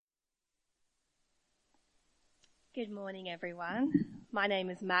Good morning, everyone. My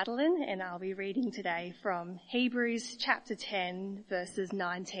name is Madeline, and I'll be reading today from Hebrews chapter 10, verses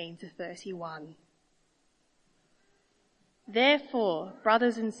 19 to 31. Therefore,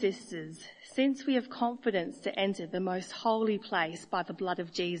 brothers and sisters, since we have confidence to enter the most holy place by the blood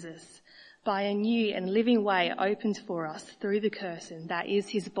of Jesus, by a new and living way opened for us through the curtain that is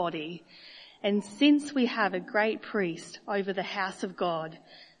his body, and since we have a great priest over the house of God,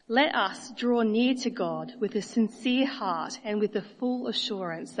 let us draw near to God with a sincere heart and with the full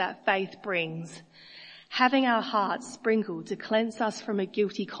assurance that faith brings, having our hearts sprinkled to cleanse us from a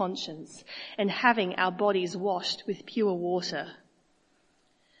guilty conscience and having our bodies washed with pure water.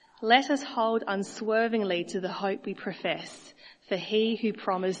 Let us hold unswervingly to the hope we profess, for he who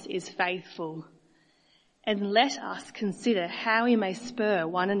promised is faithful. And let us consider how we may spur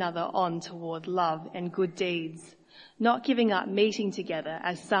one another on toward love and good deeds, not giving up meeting together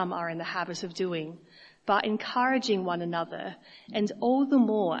as some are in the habit of doing, but encouraging one another, and all the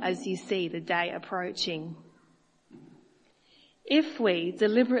more as you see the day approaching. If we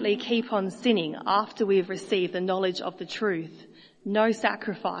deliberately keep on sinning after we have received the knowledge of the truth, no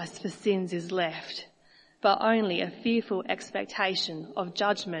sacrifice for sins is left, but only a fearful expectation of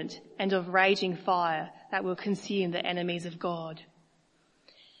judgment and of raging fire that will consume the enemies of God.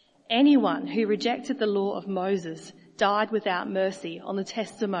 Anyone who rejected the law of Moses died without mercy on the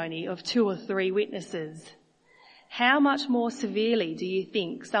testimony of 2 or 3 witnesses. How much more severely do you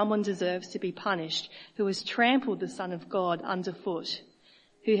think someone deserves to be punished who has trampled the Son of God underfoot,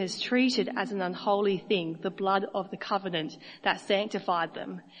 who has treated as an unholy thing the blood of the covenant that sanctified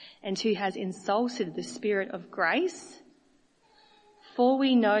them, and who has insulted the Spirit of grace? For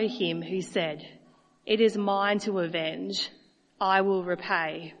we know him who said, "It is mine to avenge, I will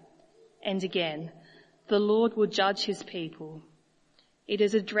repay." And again, the Lord will judge his people. It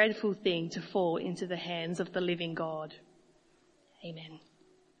is a dreadful thing to fall into the hands of the living God. Amen.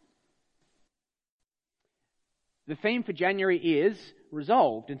 The theme for January is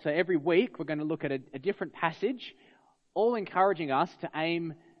resolved, and so every week we're going to look at a different passage, all encouraging us to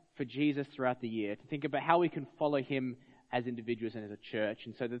aim for Jesus throughout the year, to think about how we can follow him as individuals and as a church.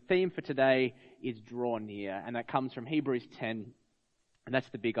 And so the theme for today is draw near, and that comes from Hebrews 10, and that's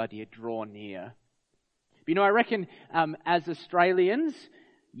the big idea, draw near. But you know, I reckon as Australians,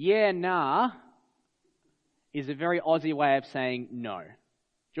 yeah, nah is a very Aussie way of saying no. Do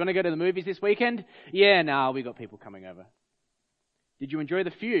you want to go to the movies this weekend? Yeah, nah, we got people coming over. Did you enjoy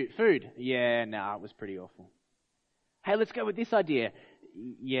the food? Yeah, nah, it was pretty awful. Hey, let's go with this idea.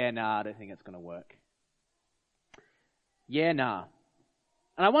 Yeah, nah, I don't think it's going to work. Yeah, nah.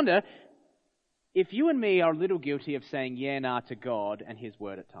 And I wonder if you and me are a little guilty of saying yeah, nah to God and his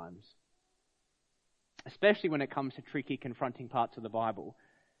word at times, especially when it comes to tricky, confronting parts of the Bible.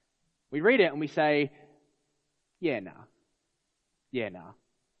 We read it and we say, yeah, nah. Yeah, nah.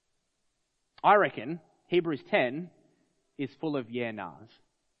 I reckon Hebrews 10 is full of yeah, nahs.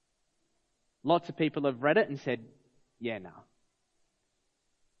 Lots of people have read it and said, yeah, nah.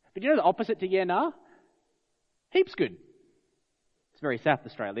 But you know the opposite to yeah, nah? Heaps good. It's very South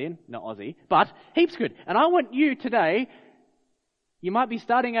Australian, not Aussie, but heaps good. And I want you today, you might be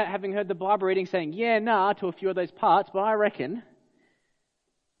starting out having heard the Bible reading saying, yeah, nah, to a few of those parts, but I reckon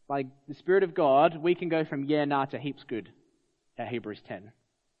by the Spirit of God, we can go from yeah, nah to heaps good at Hebrews 10.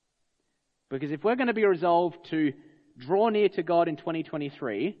 Because if we're going to be resolved to draw near to God in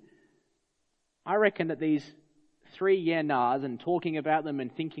 2023, I reckon that these 3 yeah, nahs and talking about them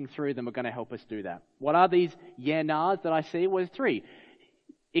and thinking through them are going to help us do that. What are these yeah, nahs that I see? Well, 3.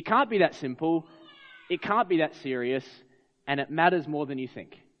 It can't be that simple. It can't be that serious. And it matters more than you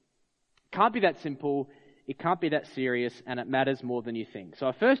think. It can't be that simple, it can't be that serious, and it matters more than you think. So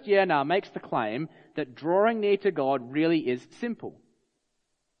our first yeah nah makes the claim that drawing near to God really is simple.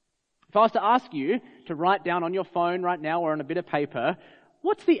 If I was to ask you to write down on your phone right now or on a bit of paper,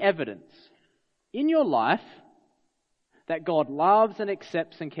 what's the evidence in your life that God loves and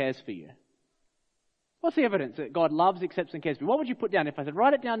accepts and cares for you? What's the evidence that God loves, accepts, and cares for you? What would you put down? If I said,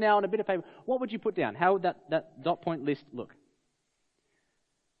 write it down now on a bit of paper, what would you put down? How would that dot point list look?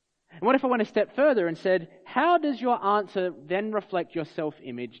 And what if I went a step further and said, how does your answer then reflect your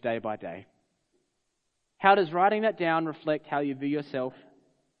self-image day by day? How does writing that down reflect how you view yourself?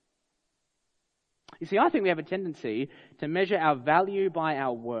 You see, I think we have a tendency to measure our value by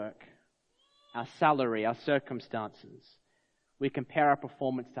our work, our salary, our circumstances. We compare our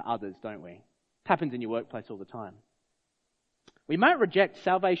performance to others, don't we? It happens in your workplace all the time. We might reject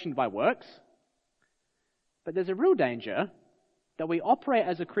salvation by works, but there's a real danger that we operate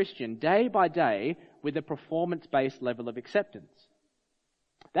as a Christian day by day with a performance-based level of acceptance.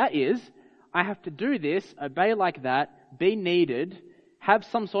 That is, I have to do this, obey like that, be needed, have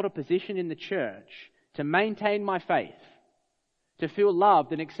some sort of position in the church to maintain my faith, to feel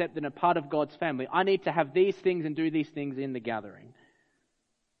loved and accepted and a part of God's family. I need to have these things and do these things in the gathering.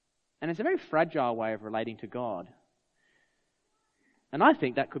 And it's a very fragile way of relating to God. And I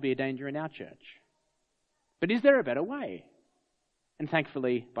think that could be a danger in our church. But is there a better way? And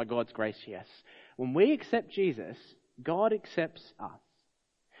thankfully, by God's grace, yes. When we accept Jesus, God accepts us.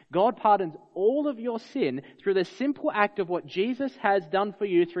 God pardons all of your sin through the simple act of what Jesus has done for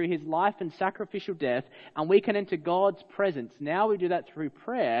you through his life and sacrificial death, and we can enter God's presence. Now we do that through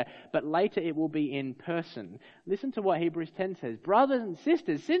prayer, but later it will be in person. Listen to what Hebrews 10 says. Brothers and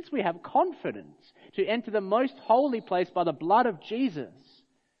sisters, since we have confidence to enter the most holy place by the blood of Jesus,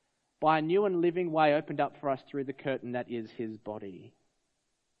 by a new and living way opened up for us through the curtain that is his body.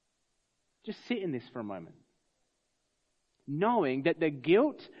 Just sit in this for a moment. Knowing that the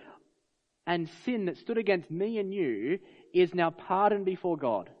guilt and sin that stood against me and you is now pardoned before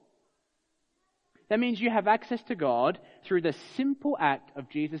God. That means you have access to God through the simple act of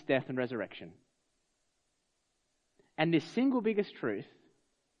Jesus' death and resurrection. And this single biggest truth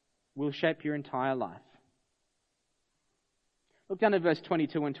will shape your entire life. Look down at verse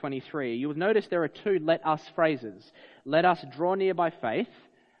 22 and 23. You'll notice there are two let us phrases. Let us draw near by faith,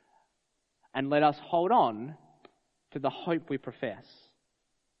 and let us hold on to the hope we profess.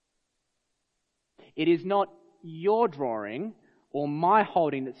 It is not your drawing or my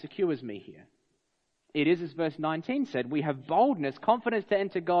holding that secures me here. It is, as verse 19 said, we have boldness, confidence to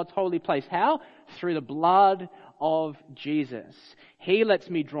enter God's holy place. How? Through the blood of Jesus. He lets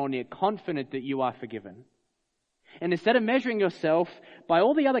me draw near, confident that you are forgiven. And instead of measuring yourself by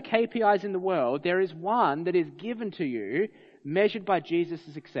all the other KPIs in the world, there is one that is given to you, measured by Jesus'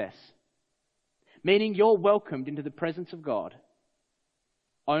 success. Meaning you're welcomed into the presence of God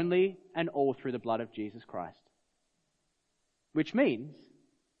only and all through the blood of Jesus Christ. Which means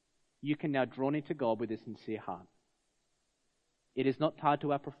you can now draw near to God with a sincere heart. It is not tied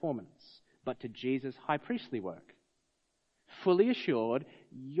to our performance, but to Jesus' high priestly work. Fully assured,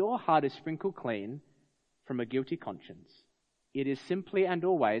 your heart is sprinkled clean from a guilty conscience. It is simply and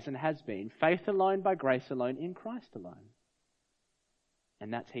always, and has been, faith alone, by grace alone, in Christ alone.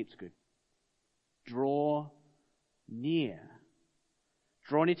 And that's heaps good. Draw near.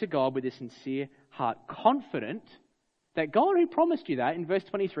 Draw near to God with a sincere heart, confident that God, who promised you that in verse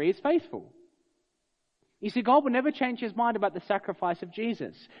 23, is faithful. You see, God will never change his mind about the sacrifice of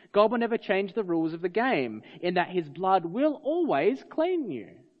Jesus. God will never change the rules of the game, in that his blood will always clean you.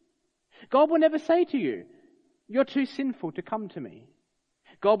 God will never say to you, you're too sinful to come to me.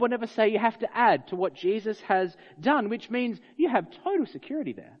 God will never say you have to add to what Jesus has done, which means you have total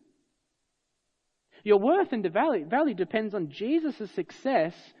security there. Your worth and value depends on Jesus'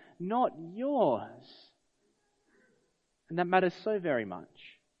 success, not yours. And that matters so very much.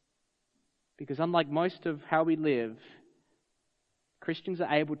 Because unlike most of how we live, Christians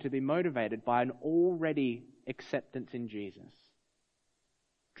are able to be motivated by an already acceptance in Jesus.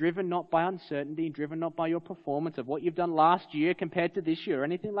 Driven not by uncertainty, driven not by your performance of what you've done last year compared to this year or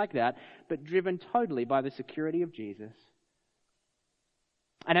anything like that, but driven totally by the security of Jesus.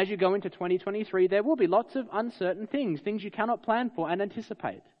 And as you go into 2023, there will be lots of uncertain things you cannot plan for and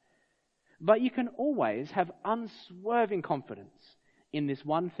anticipate. But you can always have unswerving confidence in this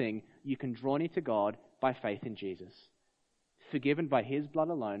one thing: you can draw near to God by faith in Jesus. Forgiven by his blood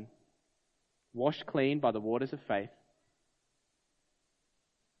alone, washed clean by the waters of faith.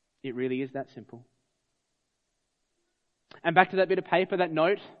 It really is that simple. And back to that bit of paper, that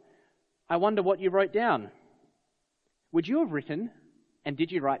note, I wonder what you wrote down. Would you have written, and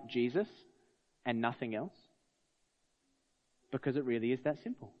did you write Jesus and nothing else? Because it really is that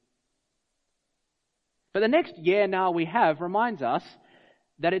simple. But the next yeah, now we have reminds us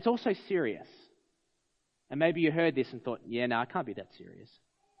that it's also serious. And maybe you heard this and thought, yeah, no, it can't be that serious.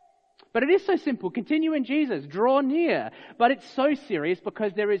 But it is so simple. Continue in Jesus. Draw near. But it's so serious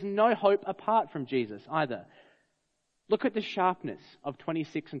because there is no hope apart from Jesus either. Look at the sharpness of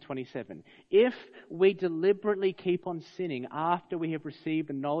 26 and 27. If we deliberately keep on sinning after we have received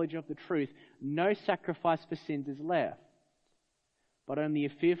the knowledge of the truth, no sacrifice for sins is left, but only a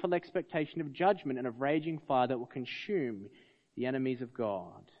fearful expectation of judgment and of raging fire that will consume the enemies of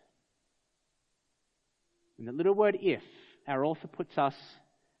God. In the little word if, our author puts us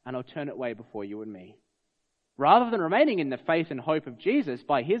an alternate way before you and me. Rather than remaining in the faith and hope of Jesus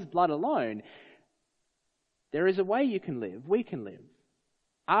by his blood alone, there is a way you can live, we can live,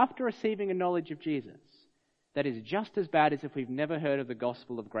 after receiving a knowledge of Jesus that is just as bad as if we've never heard of the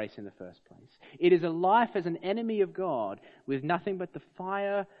gospel of grace in the first place. It is a life as an enemy of God with nothing but the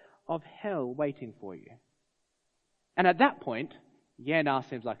fire of hell waiting for you. And at that point, yeah, nah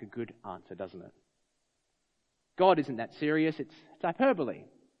seems like a good answer, doesn't it? God isn't that serious. It's hyperbole.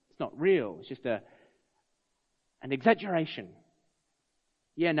 It's not real. It's just an exaggeration.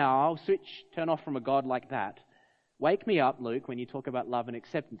 Yeah, no, I'll turn off from a God like that. Wake me up, Luke, when you talk about love and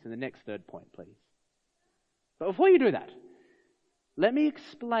acceptance in the next third point, please. But before you do that, let me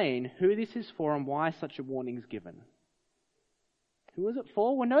explain who this is for and why such a warning is given. Who is it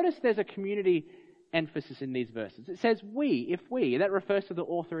for? Well, notice there's a community emphasis in these verses. It says we, if we. That refers to the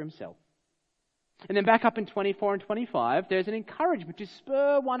author himself. And then back up in 24 and 25, there's an encouragement to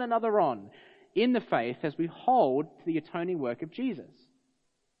spur one another on in the faith as we hold to the atoning work of Jesus.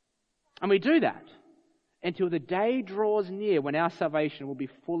 And we do that until the day draws near when our salvation will be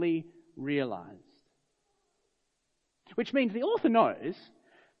fully realized. Which means the author knows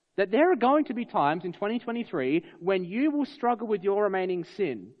that there are going to be times in 2023 when you will struggle with your remaining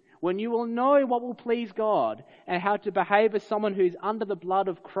sin, when you will know what will please God and how to behave as someone who is under the blood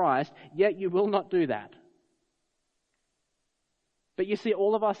of Christ, yet you will not do that. But you see,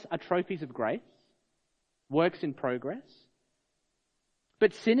 all of us are trophies of grace, works in progress.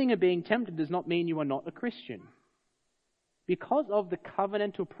 But sinning and being tempted does not mean you are not a Christian. Because of the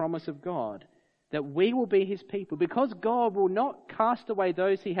covenantal promise of God, that we will be his people, because God will not cast away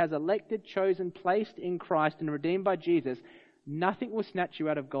those he has elected, chosen, placed in Christ and redeemed by Jesus, nothing will snatch you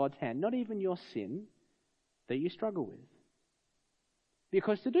out of God's hand, not even your sin that you struggle with.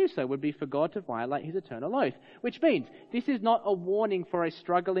 Because to do so would be for God to violate his eternal oath. Which means this is not a warning for a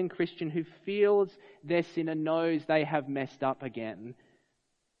struggling Christian who feels their sin and knows they have messed up again.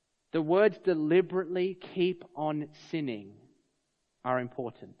 The words deliberately keep on sinning are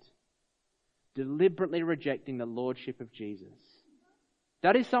important. Deliberately rejecting the lordship of Jesus.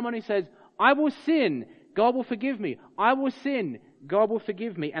 That is someone who says, I will sin, God will forgive me. I will sin, God will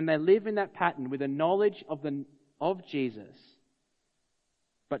forgive me. And they live in that pattern with a knowledge of Jesus,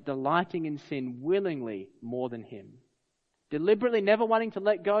 but delighting in sin willingly more than him. Deliberately never wanting to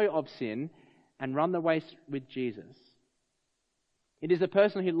let go of sin and run the race with Jesus. It is a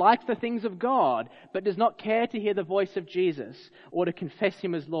person who likes the things of God, but does not care to hear the voice of Jesus or to confess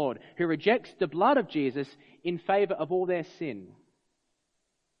him as Lord, who rejects the blood of Jesus in favor of all their sin.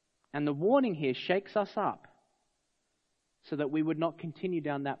 And the warning here shakes us up so that we would not continue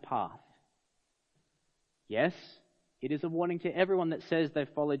down that path. Yes, it is a warning to everyone that says they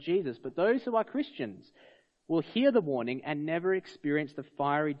follow Jesus, but those who are Christians will hear the warning and never experience the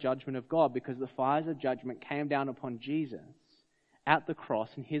fiery judgment of God, because the fires of judgment came down upon Jesus at the cross,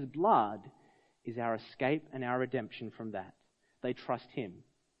 and his blood is our escape and our redemption from that. They trust him,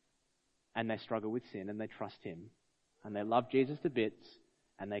 and they struggle with sin, and they trust him, and they love Jesus to bits,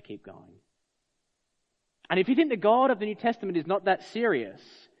 and they keep going. And if you think the God of the New Testament is not that serious,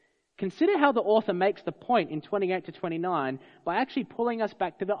 consider how the author makes the point in 28 to 29 by actually pulling us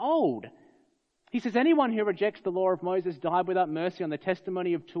back to the Old. He says, anyone who rejects the law of Moses died without mercy on the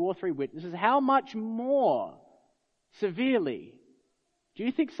testimony of 2 or 3 witnesses. How much more severely do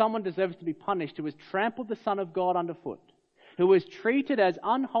you think someone deserves to be punished who has trampled the Son of God underfoot, who has treated as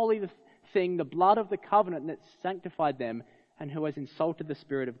unholy thing the blood of the covenant that sanctified them, and who has insulted the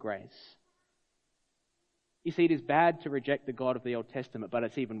Spirit of grace? You see, it is bad to reject the God of the Old Testament, but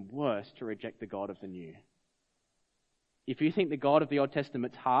it's even worse to reject the God of the New. If you think the God of the Old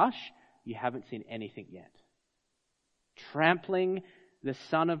Testament's harsh, you haven't seen anything yet. Trampling the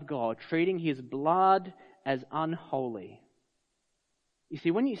Son of God, treating his blood as unholy. You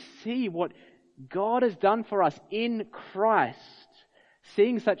see, when you see what God has done for us in Christ,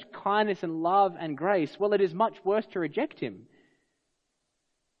 seeing such kindness and love and grace, well, it is much worse to reject him.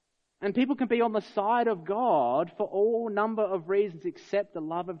 And people can be on the side of God for all number of reasons except the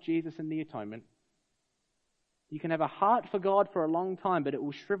love of Jesus and the atonement. You can have a heart for God for a long time, but it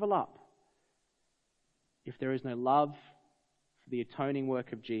will shrivel up if there is no love for the atoning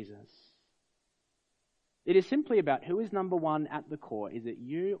work of Jesus. It is simply about who is number one at the core. Is it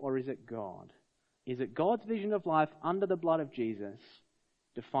you or is it God? Is it God's vision of life under the blood of Jesus,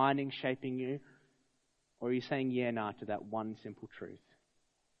 defining, shaping you? Or are you saying yeah, nah to that one simple truth?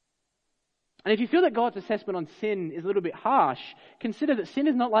 And if you feel that God's assessment on sin is a little bit harsh, consider that sin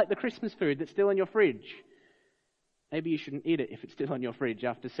is not like the Christmas food that's still in your fridge. Maybe you shouldn't eat it if it's still in your fridge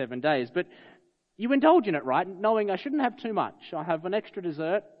after 7 days, but you indulge in it, right? Knowing I shouldn't have too much. I'll have an extra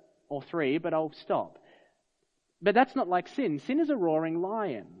dessert or 3, but I'll stop. But that's not like sin. Sin is a roaring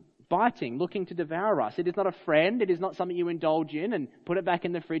lion, biting, looking to devour us. It is not a friend. It is not something you indulge in and put it back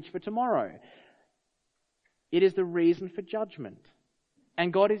in the fridge for tomorrow. It is the reason for judgment.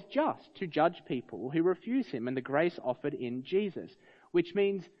 And God is just to judge people who refuse him and the grace offered in Jesus, which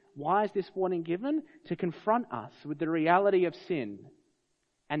means Why is this warning given? To confront us with the reality of sin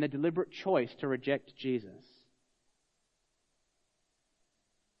and the deliberate choice to reject Jesus.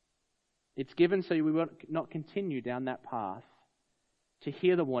 It's given so we will not continue down that path. To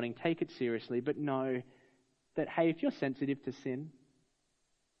hear the warning, take it seriously, but know that, hey, if you're sensitive to sin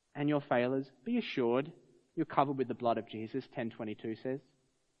and your failures, be assured you're covered with the blood of Jesus, 10:22 says.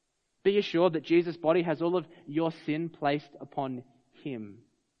 Be assured that Jesus' body has all of your sin placed upon him.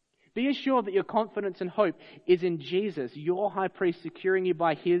 Be assured that your confidence and hope is in Jesus, your high priest, securing you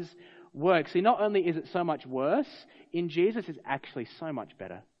by his work. See, not only is it so much worse, in Jesus it's actually so much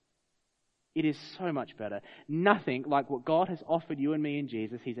better. It is so much better. Nothing like what God has offered you and me in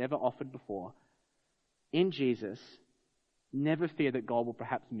Jesus he's ever offered before. In Jesus, never fear that God will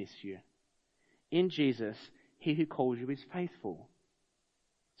perhaps miss you. In Jesus, he who calls you is faithful.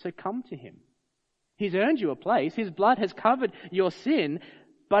 So come to him. He's earned you a place. His blood has covered your sin,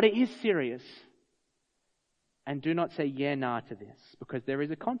 but it is serious. And do not say yeah, nah to this, because there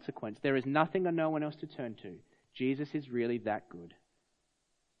is a consequence. There is nothing or no one else to turn to. Jesus is really that good.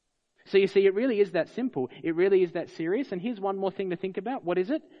 So you see, it really is that simple. It really is that serious. And here's one more thing to think about. What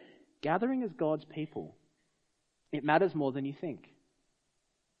is it? Gathering as God's people. It matters more than you think.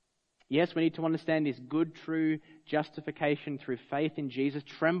 Yes, we need to understand this good, true justification through faith in Jesus,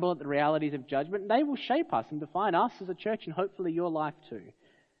 tremble at the realities of judgment, and they will shape us and define us as a church and hopefully your life too.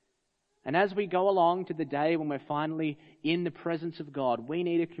 And as we go along to the day when we're finally in the presence of God, we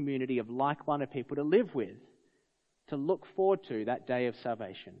need a community of like-minded people to live with, to look forward to that day of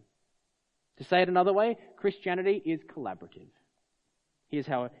salvation. To say it another way, Christianity is collaborative. Here's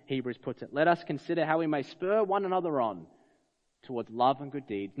how Hebrews puts it. Let us consider how we may spur one another on towards love and good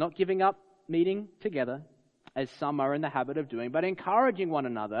deeds, not giving up meeting together, as some are in the habit of doing, but encouraging one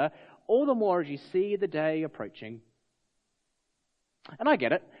another, all the more as you see the day approaching. And I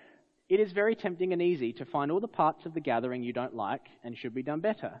get it. It is very tempting and easy to find all the parts of the gathering you don't like and should be done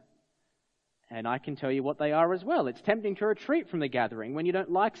better. And I can tell you what they are as well. It's tempting to retreat from the gathering when you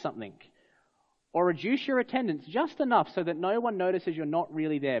don't like something, or reduce your attendance just enough so that no one notices you're not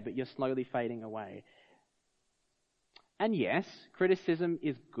really there, but you're slowly fading away. And yes, criticism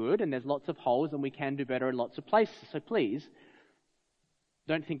is good, and there's lots of holes, and we can do better in lots of places. So please,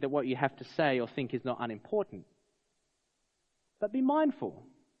 don't think that what you have to say or think is not unimportant. But be mindful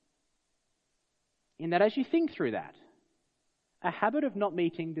in that as you think through that, a habit of not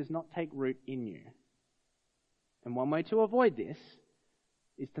meeting does not take root in you. And one way to avoid this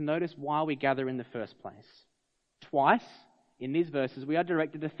is to notice why we gather in the first place. Twice in these verses, we are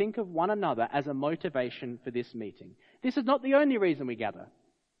directed to think of one another as a motivation for this meeting. This is not the only reason we gather.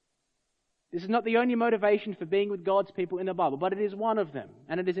 This is not the only motivation for being with God's people in the Bible, but it is one of them,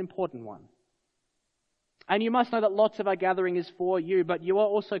 and it is an important one. And you must know that lots of our gathering is for you, but you are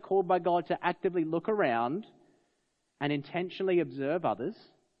also called by God to actively look around and intentionally observe others.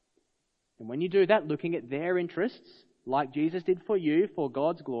 And when you do that, looking at their interests, like Jesus did for you, for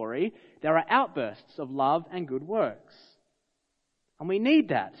God's glory, there are outbursts of love and good works. And we need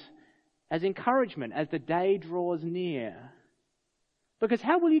that as encouragement as the day draws near. Because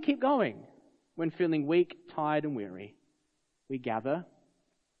how will you keep going when feeling weak, tired, and weary? We gather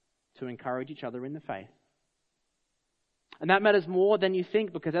to encourage each other in the faith. And that matters more than you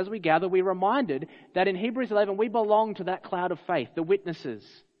think, because as we gather, we're reminded that in Hebrews 11, we belong to that cloud of faith, the witnesses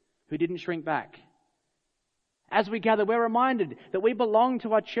who didn't shrink back. As we gather, we're reminded that we belong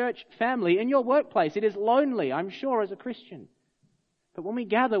to our church family. In your workplace, it is lonely, I'm sure, as a Christian. But when we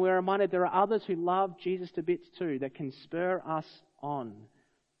gather, we're reminded there are others who love Jesus to bits too, that can spur us on.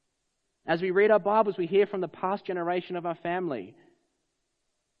 As we read our Bibles, we hear from the past generation of our family.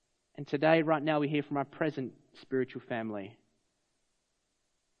 And today, right now, we hear from our present spiritual family.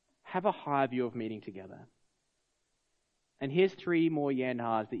 Have a high view of meeting together. And here's 3 more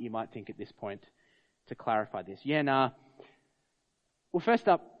yeah-nahs that you might think at this point to clarify this. Yeah, nah. Well, first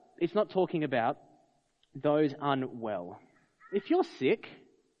up, it's not talking about those unwell. If you're sick,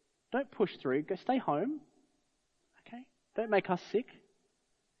 don't push through. Go stay home. Okay? Don't make us sick.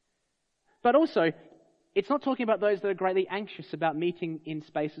 But also, it's not talking about those that are greatly anxious about meeting in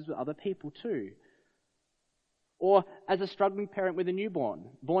spaces with other people too. Or as a struggling parent with a newborn,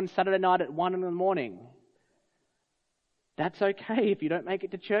 born Saturday night at 1 a.m. That's okay if you don't make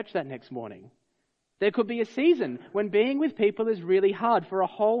it to church that next morning. There could be a season when being with people is really hard for a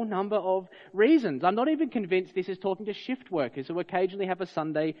whole number of reasons. I'm not even convinced this is talking to shift workers who occasionally have a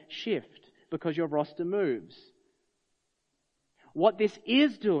Sunday shift because your roster moves. What this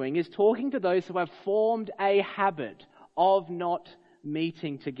is doing is talking to those who have formed a habit of not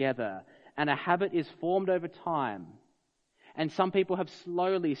meeting together. And a habit is formed over time. And some people have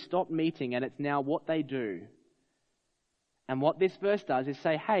slowly stopped meeting, and it's now what they do. And what this verse does is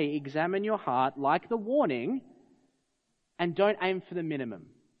say, hey, examine your heart like the warning, and don't aim for the minimum.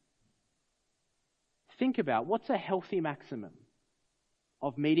 Think about what's a healthy maximum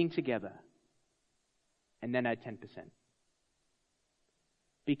of meeting together, and then add 10%.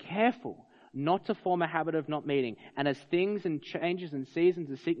 Be careful not to form a habit of not meeting. And as things and changes and seasons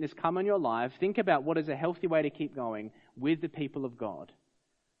of sickness come in your life, think about what is a healthy way to keep going with the people of God.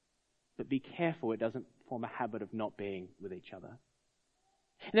 But be careful it doesn't form a habit of not being with each other.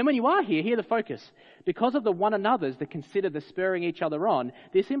 And then when you are here, hear the focus. Because of the one another's that consider the spurring each other on,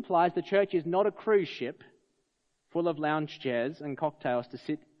 this implies the church is not a cruise ship full of lounge chairs and cocktails to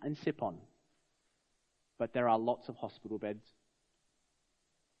sit and sip on. But there are lots of hospital beds.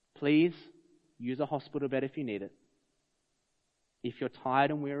 Please use a hospital bed if you need it. If you're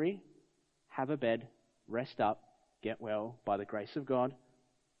tired and weary, have a bed, rest up, get well by the grace of God.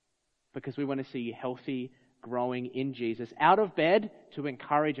 Because we want to see you healthy, growing in Jesus, out of bed to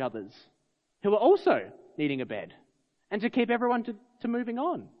encourage others who are also needing a bed, and to keep everyone to moving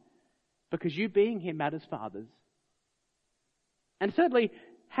on. Because you being here matters for others. And thirdly,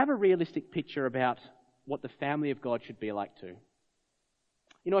 have a realistic picture about what the family of God should be like too.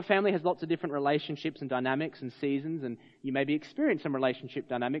 You know, a family has lots of different relationships and dynamics and seasons, and you maybe experience some relationship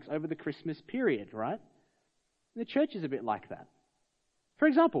dynamics over the Christmas period, right? And the church is a bit like that. For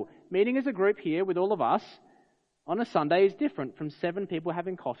example, meeting as a group here with all of us on a Sunday is different from 7 people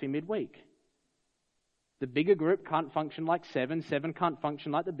having coffee midweek. The bigger group can't function like 7 can't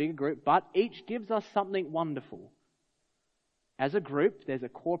function like the bigger group, but each gives us something wonderful. As a group, there's a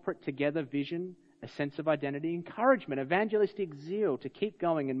corporate together vision, a sense of identity, encouragement, evangelistic zeal to keep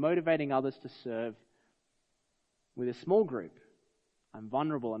going and motivating others to serve. With a small group, I'm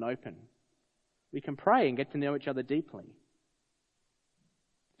vulnerable and open. We can pray and get to know each other deeply.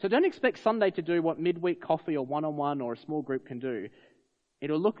 So don't expect Sunday to do what midweek coffee or one-on-one or a small group can do.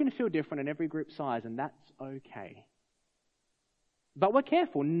 It'll look and feel different in every group size, and that's okay. But we're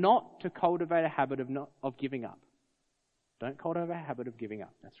careful not to cultivate a habit of giving up. Don't cultivate a habit of giving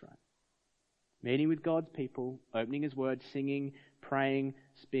up, that's right. Meeting with God's people, opening His Word, singing, praying,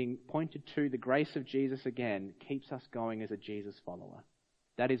 being pointed to the grace of Jesus again, keeps us going as a Jesus follower.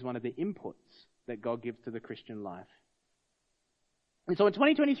 That is one of the inputs that God gives to the Christian life. And so in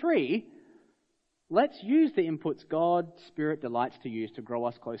 2023, let's use the inputs God's Spirit delights to use to grow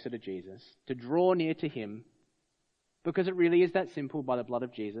us closer to Jesus, to draw near to Him, because it really is that simple by the blood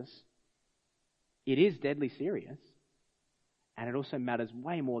of Jesus. It is deadly serious, and it also matters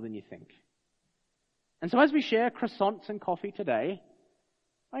way more than you think. And so as we share croissants and coffee today,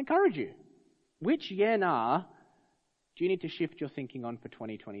 I encourage you, which yeah nah do you need to shift your thinking on for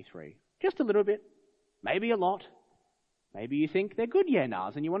 2023? Just a little bit, maybe a lot. Maybe you think they're good yeah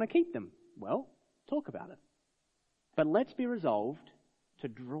nahs and you want to keep them. Well, talk about it. But let's be resolved to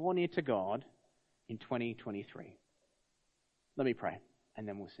draw near to God in 2023. Let me pray, and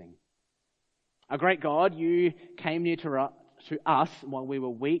then we'll sing. Our great God, you came near to us while we were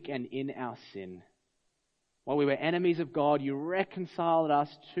weak and in our sin. While we were enemies of God, you reconciled us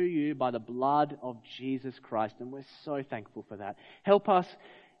to you by the blood of Jesus Christ, and we're so thankful for that. Help us,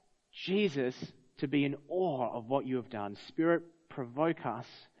 Jesus, to be in awe of what you have done. Spirit, provoke us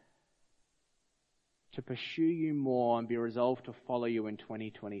to pursue you more and be resolved to follow you in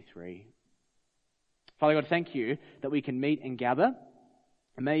 2023. Father God, thank you that we can meet and gather,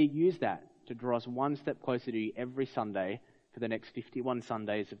 and may you use that to draw us one step closer to you every Sunday for the next 51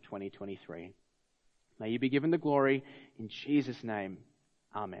 Sundays of 2023. May you be given the glory in Jesus' name.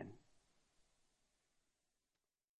 Amen.